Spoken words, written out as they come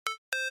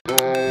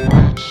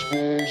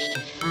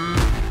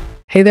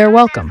Hey there,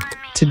 welcome.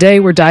 Today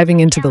we're diving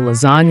into the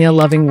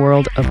lasagna-loving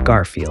world of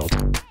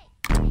Garfield.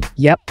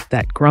 Yep,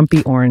 that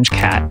grumpy orange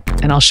cat.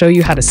 And I'll show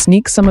you how to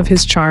sneak some of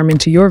his charm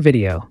into your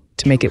video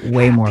to make it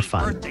way more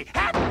fun.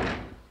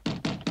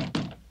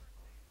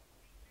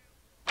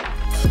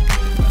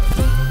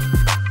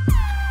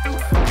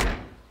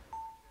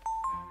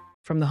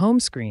 From the home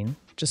screen,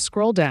 just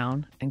scroll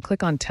down and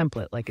click on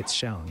Template like it's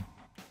shown.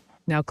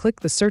 Now click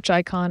the search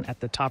icon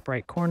at the top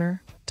right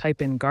corner,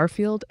 type in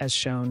Garfield as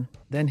shown,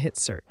 then hit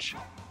search.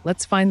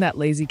 Let's find that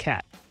lazy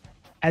cat.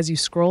 As you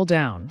scroll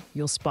down,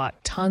 you'll spot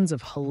tons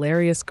of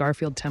hilarious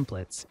Garfield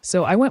templates,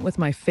 so I went with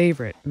my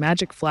favorite,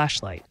 Magic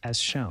Flashlight, as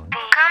shown.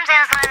 Come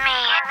dance with me.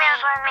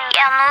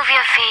 Yeah, move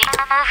your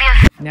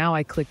feet. Now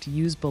I clicked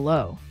Use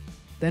Below,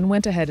 then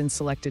went ahead and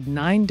selected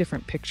 9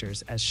 different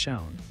pictures as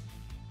shown.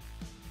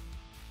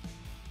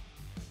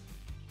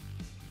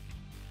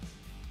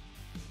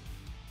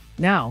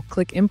 Now,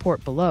 click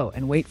Import below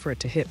and wait for it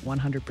to hit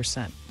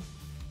 100%.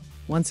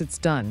 Once it's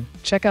done,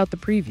 check out the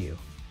preview,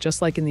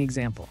 just like in the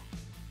example.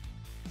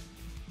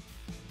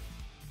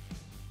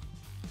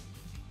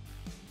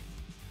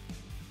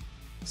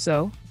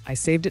 So, I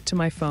saved it to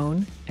my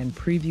phone and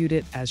previewed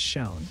it as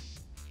shown.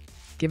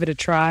 Give it a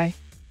try.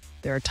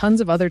 There are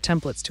tons of other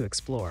templates to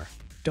explore.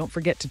 Don't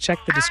forget to check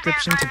the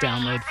description to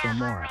download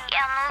Filmora.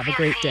 Have a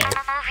great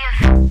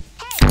day.